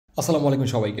আসসালামু আলাইকুম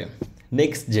সবাইকে।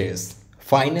 নেক্সট.জেএস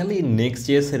ফাইনালি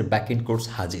নেক্সট.জেএস এর ব্যাকএন্ড কোর্স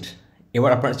হাজির।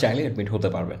 এবার আপনারা চাইলে অ্যাডমিট হতে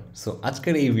পারবেন। সো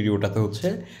আজকের এই ভিডিওটাতে হচ্ছে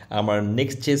আমার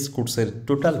নেক্সট.জেএস কোর্সের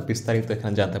টোটাল বিস্তারিত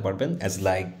এখানে জানতে পারবেন, অ্যাজ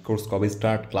লাইক কোর্স কবে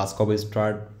স্টার্ট, ক্লাস কবে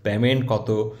স্টার্ট, পেমেন্ট কত,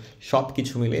 সব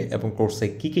কিছু মিলে এবং কোর্সে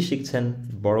কী কী শিখছেন,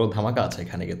 বড় ধামাকা আছে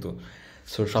এখানে কিন্তু।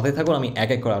 সো সাথে থাকুন, আমি এক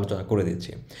এক করে আলোচনা করে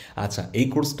দিচ্ছি। আচ্ছা, এই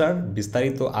কোর্সটার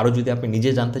বিস্তারিত আরও যদি আপনি নিজে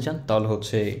জানতে চান তাহলে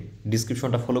হচ্ছে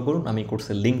ডিসক্রিপশনটা ফলো করুন, আমি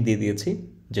কোর্সের লিঙ্ক দিয়ে দিয়েছি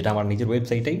যেটা আমার নিজের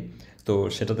ওয়েবসাইটেই। তো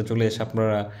সেটাতে চলে এসে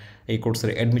আপনারা এই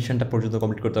কোর্সের অ্যাডমিশনটা পর্যন্ত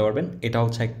কমপ্লিট করতে পারবেন। এটা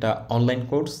হচ্ছে একটা অনলাইন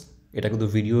কোর্স, এটা কিন্তু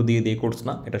ভিডিও দিয়ে কোর্স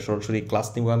না, এটা সরাসরি ক্লাস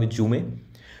নিব আমি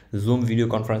জুম ভিডিও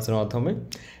কনফারেন্সের মাধ্যমে।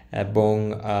 এবং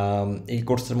এই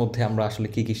কোর্সের মধ্যে আমরা আসলে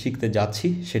কী কী শিখতে যাচ্ছি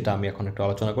সেটা আমি এখন একটু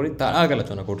আলোচনা করি। তার আগে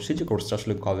আলোচনা করছি যে কোর্সটা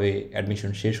আসলে কবে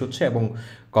অ্যাডমিশন শেষ হচ্ছে এবং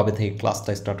কবে থেকে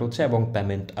ক্লাসটা স্টার্ট হচ্ছে এবং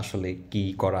পেমেন্ট আসলে কী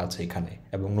করা আছে এখানে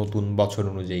এবং নতুন বছর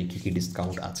অনুযায়ী কী কী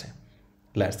ডিসকাউন্ট আছে।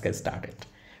 Let's get started.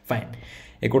 ফাইন,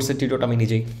 এই কোর্সের টিউটোরিয়াল আমি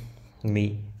নিজেই নিই।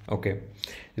 ওকে,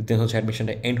 দেন হচ্ছে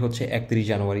অ্যাডমিশনটা এন্ড হচ্ছে 31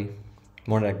 জানুয়ারি।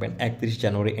 মনে রাখবেন 31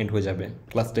 জানুয়ারি এন্ড হয়ে যাবে।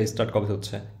 ক্লাসটা স্টার্ট কবে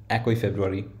হচ্ছে? 1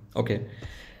 ফেব্রুয়ারি। ওকে,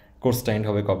 কোর্সটা এন্ড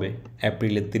হবে কবে?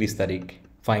 এপ্রিলের 30 তারিখ।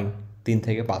 ফাইন, 3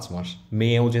 থেকে 5 মাস।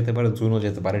 মেয়েও যেতে পারে, জুনও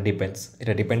যেতে পারে, ডিপেন্ডস।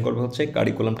 এটা ডিপেন্ড করবে হচ্ছে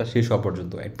কারিকুলামটা শেষ হওয়া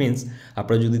পর্যন্ত। ইট মিনস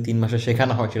আপনার যদি 3 মাসে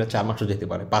শেখানো হয় সেটা 4 মাসও যেতে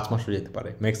পারে, 5 মাসও যেতে পারে,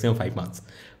 ম্যাক্সিমাম 5 মান্থস।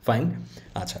 ফাইন।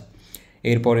 আচ্ছা,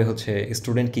 এরপরে হচ্ছে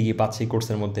স্টুডেন্ট কী কী পাচ্ছে এই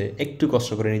কোর্সের মধ্যে একটু কষ্ট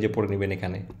করে নিজে পড়ে নেবেন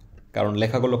এখানে, কারণ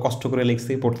লেখাগুলো কষ্ট করে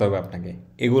লিখতেই পড়তে হবে আপনাকে।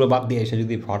 এগুলো বাদ দিয়ে এসে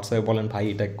যদি হোয়াটসঅ্যাপে বলেন ভাই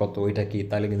এটা কত, এটা কি,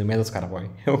 তাহলে কিন্তু মেজাজ খারাপ হয়।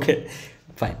 ওকে,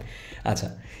 ফাইন। আচ্ছা,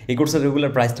 এই কোর্সের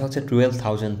রেগুলার প্রাইসটা হচ্ছে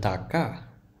 12,000 টাকা,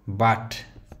 but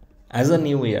as a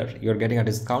new year you are getting a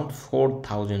discount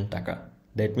 4,000 টাকা।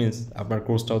 দ্যাট মিনস আপনার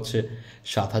কোর্সটা হচ্ছে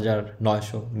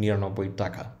 7,999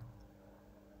 টাকা,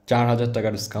 4,000 টাকা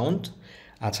ডিসকাউন্ট।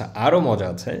 আচ্ছা, আরও মজা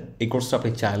আছে, এই কোর্সটা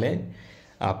আপনি চাইলে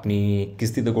আপনি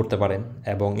কিস্তিতে করতে পারেন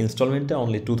এবং ইনস্টলমেন্টে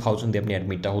অনলি 2,000 দিয়ে আপনি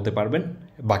অ্যাডমিটটা হতে পারবেন,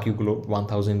 বাকিগুলো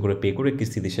 1,000 করে পে করে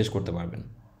কিস্তিতে শেষ করতে পারবেন।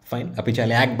 ফাইন, আপনি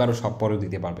চাইলে একবারও সব পরেও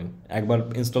দিতে পারবেন। একবার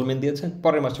ইনস্টলমেন্ট দিয়েছেন,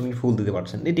 পরের মাসে আপনি ফুল দিতে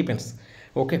পারছেন, ইট ডিপেন্ডস।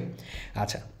 ওকে,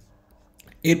 আচ্ছা,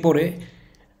 এরপরে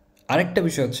আরেকটা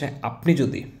বিষয় হচ্ছে আপনি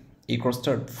যদি এই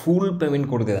কোর্সটার ফুল পেমেন্ট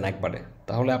করে দেন একবারে,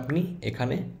 তাহলে আপনি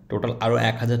এখানে টোটাল আরও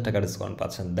 1,000 টাকা ডিসকাউন্ট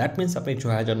পাচ্ছেন। দ্যাট মিনস আপনি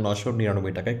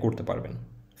 6,999 টাকায় করতে পারবেন।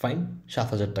 ফাইন,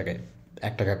 7,000 টাকায়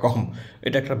 1 টাকা কম।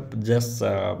 এটা একটা জাস্ট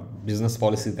বিজনেস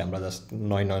পলিসিতে আমরা জাস্ট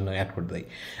 999 অ্যাড করে দিই।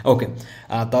 ওকে,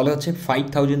 তাহলে হচ্ছে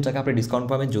 5,000 টাকা আপনি ডিসকাউন্ট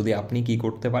পাবেন যদি আপনি কি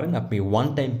করতে পারেন, আপনি ওয়ান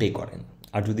টাইম পে করেন।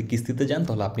 আর যদি কিস্তিতে যান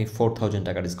তাহলে আপনি 4,000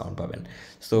 টাকা ডিসকাউন্ট পাবেন।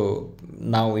 So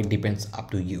now it depends up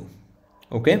to you.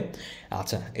 ওকে,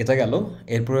 আচ্ছা, এটা গেল।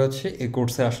 এরপরে হচ্ছে এই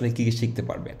কোর্সে আসলে কী কী শিখতে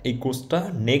পারবেন। এই কোর্সটা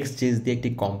নেক্সট.জেএস দিয়ে একটি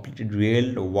complete real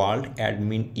world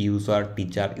admin, user,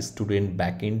 teacher, student,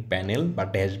 backend panel বা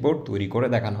ড্যাশবোর্ড তৈরি করে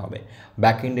দেখানো হবে।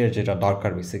 ব্যাকএন্ডের যেটা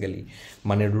দরকার বেসিক্যালি,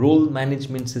 মানে রোল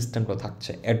ম্যানেজমেন্ট সিস্টেমটা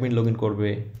থাকছে। অ্যাডমিন লগ ইন করবে,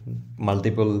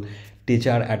 মাল্টিপল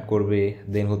টিচার অ্যাড করবে,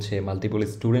 দেন হচ্ছে মাল্টিপল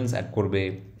স্টুডেন্টস অ্যাড করবে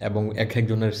এবং এক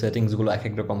একজনের সেটিংসগুলো এক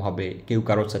এক রকম হবে, কেউ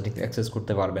কারোর সেটিংস অ্যাক্সেস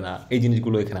করতে পারবে না। এই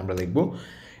জিনিসগুলো এখানে আমরা দেখব।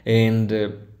 অ্যান্ড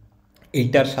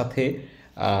এইটার সাথে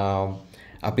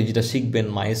আপনি যেটা শিখবেন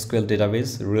মাইএসকিউএল ডেটাবেস,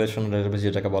 রিলেশনাল ডেটাবেস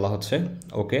যেটাকে বলা হচ্ছে।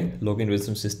 ওকে, log in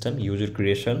registration system, user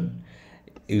creation,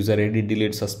 user edit,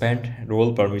 delete, suspend, role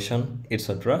permission,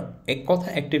 etcetera. এক কথা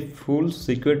একটি ফুল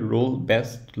secure role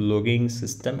based logging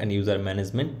system and user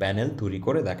management panel তৈরি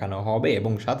করে দেখানো হবে।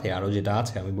 এবং সাথে আরও যেটা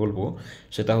আছে আমি বলবো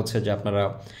সেটা হচ্ছে যে আপনারা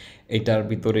এটার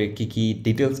ভিতরে কী কী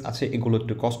ডিটেলস আছে এগুলো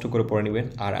একটু কষ্ট করে পড়ে নেবেন।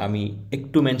 আর আমি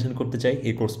একটু মেনশন করতে চাই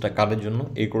এই কোর্সটা কাদের জন্য।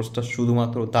 এই কোর্সটা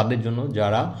শুধুমাত্র তাদের জন্য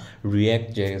যারা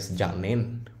রিয়্যাক্ট.জেএস জানেন।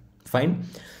 ফাইন,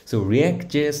 সো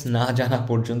রিয়্যাক্ট.জেএস না জানা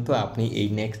পর্যন্ত আপনি এই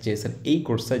নেক্সট.জেএসের এই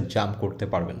কোর্সে জাম্প করতে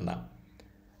পারবেন না।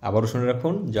 আবারও শুনে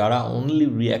রাখুন, যারা অনলি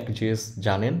রিয়্যাক্ট.জেএস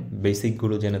জানেন,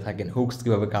 বেসিকগুলো জেনে থাকেন, হুকস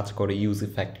কীভাবে কাজ করে, ইউজ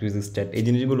ইফেক্ট, ইউজ স্টেট, এই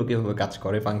জিনিসগুলো কীভাবে কাজ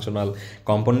করে, ফাংশনাল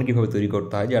কম্পোনেন্ট কীভাবে তৈরি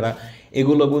করতে হয়, যারা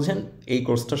এগুলো বোঝেন এই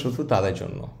কোর্সটা শুধু তাদের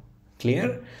জন্য। ক্লিয়ার?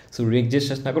 সো রিয়্যাক্ট.জেএস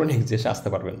শেষ না করে নেক্সট.জেএসে আসতে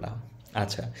পারবেন না।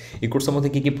 আচ্ছা, এই কোর্সের মধ্যে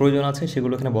কী কী প্রয়োজন আছে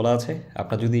সেগুলো এখানে বলা আছে।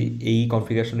 আপনার যদি এই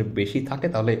কনফিগারেশনে বেশি থাকে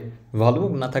তাহলে ভালো,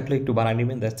 না থাকলে একটু বাড়ায়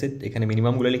নেবেন, দ্যাটস ইট। এখানে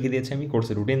মিনিমামগুলো লিখে দিয়েছি আমি,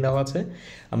 কোর্সের রুটিন দেওয়া আছে।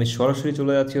 আমি সরাসরি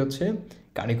চলে যাচ্ছি হচ্ছে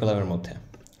কারিকুলামের মধ্যে।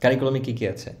 কারিকুলামে কী কী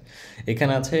আছে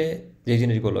এখানে আছে যে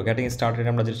জিনিসগুলো গেটিং স্টার্টেড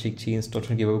আমরা যেটা শিখছি,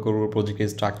 ইনস্টলেশন কীভাবে করবো, প্রজেক্টের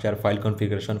structure, file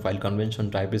configuration, file convention,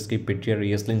 TypeScript, PTR,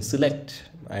 ইএসলিন select,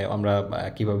 আমরা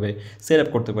কীভাবে সেট আপ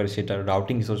করতে পারি সেটার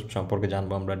রাউটিং সম্পর্কে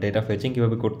জানবো আমরা, ডেটা ফেচিং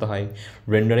কীভাবে করতে হয়,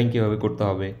 রেন্ডারিং কীভাবে করতে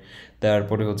হবে,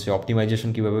 তারপরে হচ্ছে অপটিমাইজেশন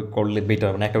কীভাবে করলে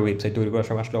বেটার, মানে একটা ওয়েবসাইট তৈরি করার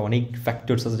সময় আসলে অনেক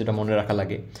ফ্যাক্টরস আছে যেটা মনে রাখা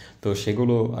লাগে। তো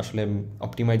সেগুলো আসলে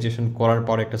অপটিমাইজেশন করার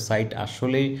পর একটা সাইট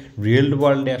আসলে রিয়েল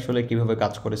ওয়ার্ল্ডে আসলে কীভাবে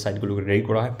কাজ করে সাইটগুলোকে রেডি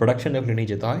করা হয়, প্রোডাকশন লেভেলে নিয়ে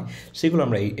যেতে হয়, সেগুলো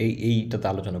আমরা এইটাতে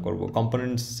আলোচনা করব।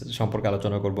 কম্পোনেন্টস সম্পর্কে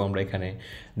আলোচনা করব আমরা এখানে,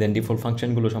 দেন ডিফল্ট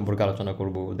ফাংশনগুলো সম্পর্কে আলোচনা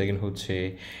করব, দেন হচ্ছে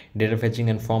data fetching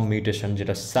and form mutation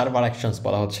যেটা সার্ভার অ্যাকশনস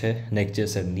বলা হচ্ছে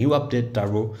নেক্সটজেএসের নিউ আপডেট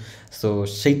টার্বো, সো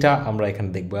সেইটা আমরা এখানে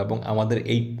দেখব। এবং আমাদের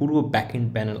এই পুরো ব্যাকএন্ড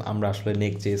প্যানেল আমরা আসলে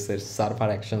নেক্সটজেএসের সার্ভার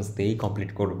অ্যাকশনস দিয়েই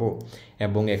কমপ্লিট করব,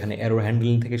 এবং এখানে এরর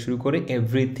হ্যান্ডলিং থেকে শুরু করে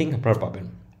এভরিথিং আপনারা পাবেন।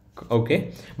 ওকে,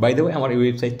 বাই দ্য ওয়ে আমার এই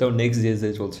ওয়েবসাইটটাও নেক্সটজেএসে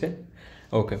চলছে।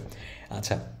 ওকে,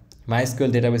 আচ্ছা,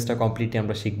 মাইএসকিউএল ডেটাবেসটা কমপ্লিটলি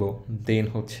আমরা শিখবো। দেন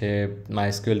হচ্ছে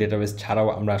মাইএসকিউএল ডেটাবেস ছাড়াও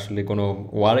আমরা আসলে কোনো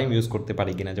ওয়ারএম ইউজ করতে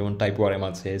পারি কিনা, যেমন টাইপ ওয়ারএম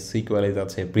আছে, সিকিউএলএস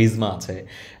আছে, প্রিজমা আছে,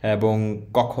 এবং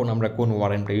কখন আমরা কোন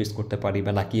ওয়ারএমটা ইউজ করতে পারি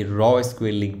বা নাকি র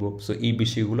এসকিউএল লিখবো। সো এই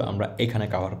বিষয়গুলো আমরা এখানে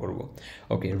কভার করব।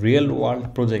 ওকে, রিয়েল ওয়ার্ল্ড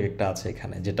প্রজেক্ট একটা আছে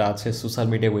এখানে, যেটা আছে social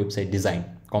media website design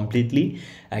completely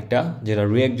একটা, যেটা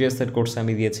রিয়াক্ট.js-এর কোর্সে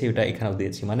আমি দিয়েছি, ওটা এখানেও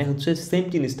দিয়েছি। মানে হচ্ছে সেম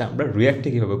জিনিসটা আমরা রিয়াক্টে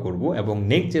কীভাবে করবো এবং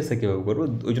নেক্সট.js-এ কীভাবে করবো,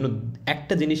 ওই জন্য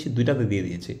একটা জিনিসই দুইটাতে দিয়ে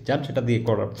দিয়েছি, যার সেটা দিয়ে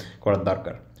করার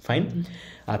দরকার। ফাইন।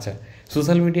 আচ্ছা,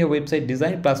 social media website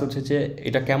design plus হচ্ছে যে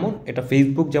এটা কেমন, এটা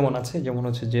ফেসবুক যেমন আছে, যেমন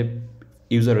হচ্ছে যে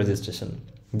ইউজার রেজিস্ট্রেশন,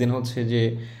 দেন হচ্ছে যে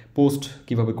পোস্ট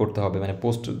কীভাবে করতে হবে, মানে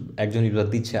পোস্ট একজন ইউজার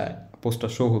দিচ্ছে, পোস্টটা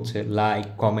শো হচ্ছে, লাইক,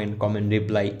 কমেন্ট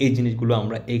রিপ্লাই, এই জিনিসগুলো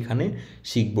আমরা এইখানে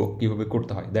শিখবো কীভাবে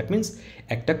করতে হয়। দ্যাট মিন্স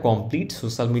একটা কমপ্লিট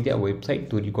সোশ্যাল মিডিয়া ওয়েবসাইট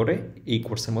তৈরি করে এই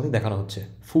কোর্সের মধ্যে দেখানো হচ্ছে,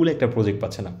 ফুল একটা প্রজেক্ট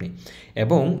পাচ্ছেন আপনি।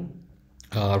 এবং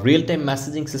রিয়েল টাইম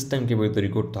মেসেজিং সিস্টেম কীভাবে তৈরি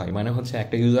করতে হয়, মানে হচ্ছে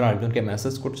একটা ইউজার আরেকজনকে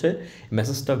মেসেজ করছে,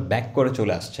 মেসেজটা ব্যাক করে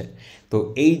চলে আসছে, তো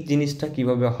এই জিনিসটা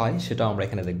কীভাবে হয় সেটা আমরা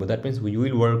এখানে দেখবো। That means we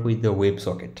will work with the web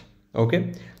socket. Okay,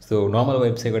 so normal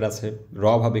website আছে,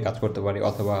 রভাবে কাজ করতে পারি,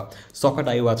 অথবা সকেট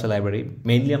আইও আছে লাইব্রেরি,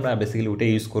 মেইনলি আমরা বেসিক্যালি ওটাই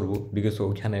ইউজ করবো, বিকজ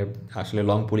ওইখানে আসলে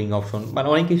লং পুলিং অপশন মানে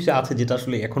অনেক কিছু আছে যেটা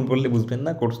আসলে এখন বললে বুঝবেন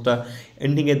না, কোর্সটা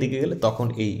এন্ডিংয়ের দিকে গেলে তখন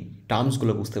এই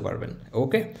টার্মসগুলো বুঝতে পারবেন।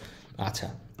 ওকে, আচ্ছা,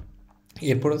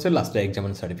 এরপর হচ্ছে লাস্টে এক্সাম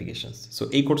অ্যান্ড সার্টিফিকেশনস। সো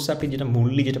এই কোর্সে আপনি যেটা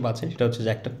মূল্যে যেটা পাচ্ছেন সেটা হচ্ছে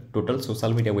যে একটা total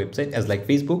social media website as like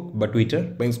Facebook বা টুইটার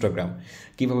বা ইনস্টাগ্রাম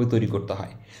কীভাবে তৈরি করতে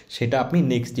হয় সেটা আপনি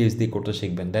নেক্সট.js দিয়ে করতে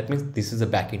শিখবেন। That means this is a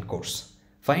back end course.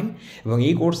 Fine. এবং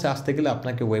এই কোর্সে আসতে গেলে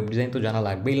আপনাকে ওয়েব ডিজাইন তো জানা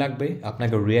লাগবে,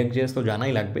 আপনাকে রিয়াক্ট.js তো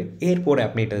জানাই লাগবে, এরপরে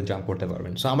আপনি এটা জাম্প করতে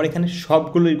পারবেন। সো আমার এখানে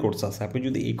সবগুলোই কোর্স আছে, আপনি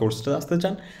যদি এই কোর্সটা আসতে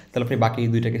চান তাহলে আপনি বাকি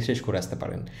দুইটাকে শেষ করে আসতে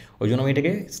পারেন। ওই জন্য আমি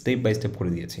এটাকে স্টেপ বাই স্টেপ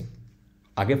করে দিয়েছি।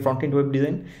 আগে ফ্রন্ট এন্ড ওয়েব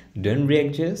ডিজাইন, দেন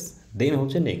রিয়াক্ট.js, দেন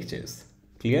হচ্ছে নেক্সট.js।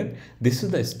 Clear? This is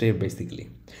the step basically.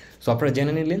 So আপনারা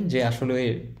জেনে নিলেন যে আসলে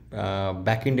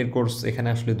ব্যাক এন্ডের কোর্স এখানে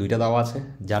আসলে দুইটা দেওয়া আছে,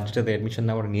 যার যেটাতে অ্যাডমিশন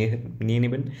নেওয়ার নিয়ে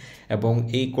নেবেন। এবং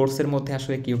এই কোর্সের মধ্যে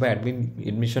আসলে কীভাবে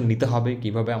অ্যাডমিশন নিতে হবে,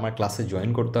 কীভাবে আমার ক্লাসে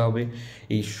জয়েন করতে হবে,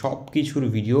 এই সব কিছুর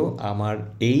ভিডিও আমার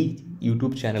এই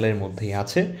ইউটিউব চ্যানেলের মধ্যেই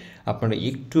আছে। আপনারা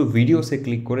একটু ভিডিওসে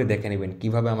ক্লিক করে দেখে নেবেন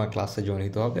কীভাবে আমার ক্লাসে জয়েন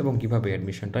হতে হবে এবং কীভাবে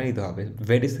অ্যাডমিশনটা নিতে হবে।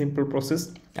 Very simple process.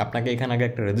 আপনাকে এখানে আগে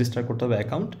একটা রেজিস্টার করতে হবে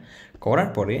অ্যাকাউন্ট, করার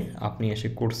পরে আপনি এসে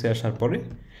কোর্সে আসার পরে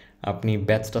আপনি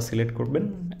ব্যাচটা সিলেক্ট করবেন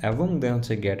এবং দেন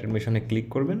হচ্ছে গেট অ্যাডমিশনে ক্লিক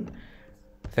করবেন।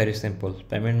 Very simple.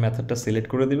 পেমেন্ট মেথডটা সিলেক্ট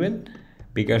করে দিবেন,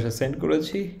 বিকাশে সেন্ড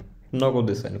করেছি,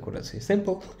 নগদে সেন্ড করেছি,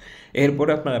 সিম্পল।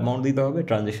 এরপরে আপনার অ্যামাউন্ট দিতে হবে,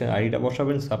 ট্রানজ্যাকশন আইডিটা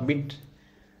বসাবেন, সাবমিট,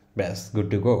 ব্যাস, good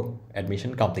to go,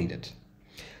 admission completed.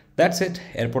 That's it.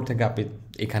 এরপর থেকে আপনি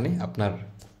এখানে আপনার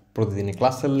প্রতিদিনের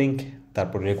ক্লাসের লিঙ্ক,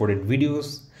 তারপর রেকর্ডেড ভিডিওস,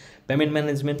 পেমেন্ট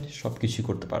ম্যানেজমেন্ট সব কিছুই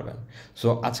করতে পারবেন। সো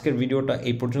আজকের ভিডিওটা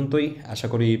এই পর্যন্তই। আশা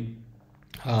করি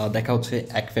দেখা হচ্ছে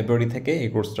 1 ফেব্রুয়ারি থেকে, এই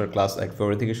কোর্সটার ক্লাস 1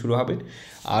 ফেব্রুয়ারি থেকে শুরু হবে।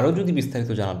 আরও যদি বিস্তারিত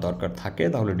জানার দরকার থাকে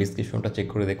তাহলে ডিসক্রিপশনটা চেক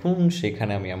করে দেখুন,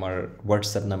 সেখানে আমি আমার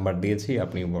হোয়াটসঅ্যাপ নাম্বার দিয়েছি,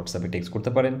 আপনি হোয়াটসঅ্যাপে টেক্সট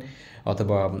করতে পারেন,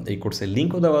 অথবা এই কোর্সের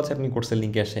লিঙ্কও দেওয়া আছে, আপনি কোর্সের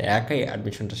লিঙ্কে এসে একাই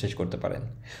অ্যাডমিশনটা শেষ করতে পারেন।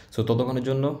 সো ততক্ষণের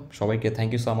জন্য সবাইকে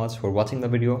thank you so much for watching the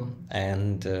video,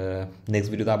 and next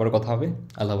ভিডিওতে আবার কথা হবে।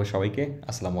 আল্লাহ হাফেজ সবাইকে,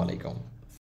 আসসালামু আলাইকুম।